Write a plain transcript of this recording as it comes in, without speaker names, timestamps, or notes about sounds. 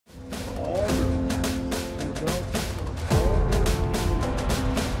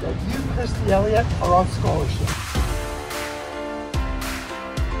Elliott are on scholarship.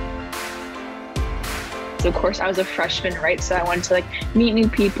 So of course I was a freshman, right? So I wanted to like meet new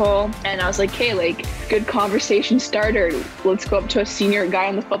people, and I was like, hey, like good conversation starter. Let's go up to a senior guy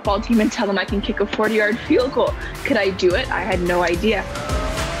on the football team and tell him I can kick a 40-yard field goal. Could I do it? I had no idea.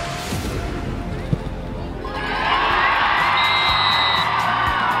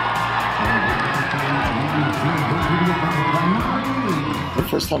 The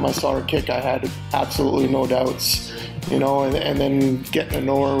first time I saw her kick, I had absolutely no doubts, you know, and then getting to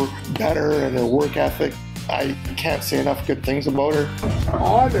know her better and her work ethic. I can't say enough good things about her.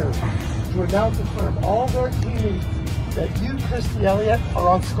 Honored to announce in front of all of our teammates that you, Kristie Elliott, are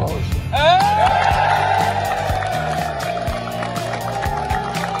on scholarship.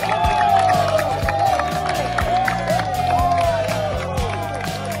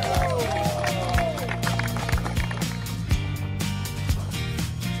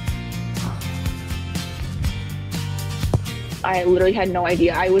 I literally had no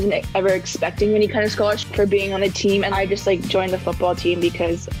idea. I wasn't ever expecting any kind of scholarship for being on the team, and I just like joined the football team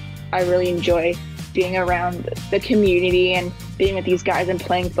because I really enjoy being around the community and being with these guys and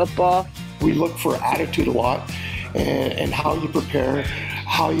playing football. We look for attitude a lot and how you prepare,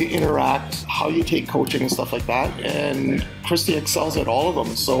 how you interact, how you take coaching and stuff like that. And Kristie excels at all of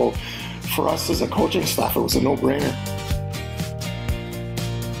them. So for us as a coaching staff, it was a no-brainer.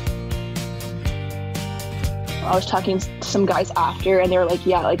 I was talking to some guys after, and they were like,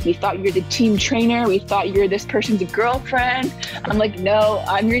 yeah, like we thought you were the team trainer. We thought you were this person's girlfriend. I'm like, no,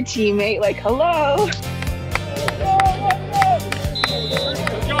 I'm your teammate. Like, hello.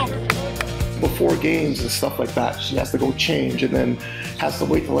 Before games and stuff like that, she has to go change and then has to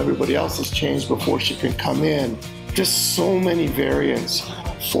wait till everybody else has changed before she can come in. Just so many variants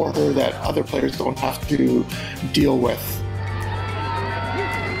for her that other players don't have to deal with.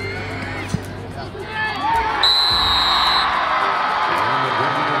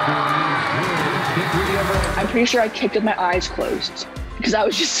 I'm pretty sure I kicked with my eyes closed because I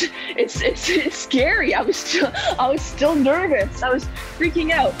was just, it's scary. I was still nervous. I was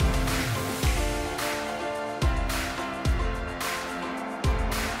freaking out.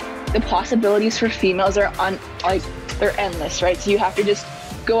 The possibilities for females are they're endless, right? So you have to just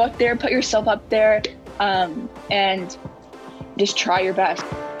go out there, put yourself up there, and just try your best.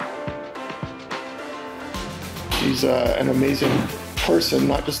 She's an amazing person,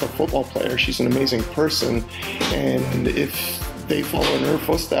 not just a football player. She's an amazing person, and if they follow in her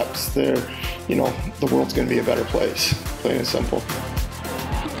footsteps, the world's going to be a better place, plain and simple.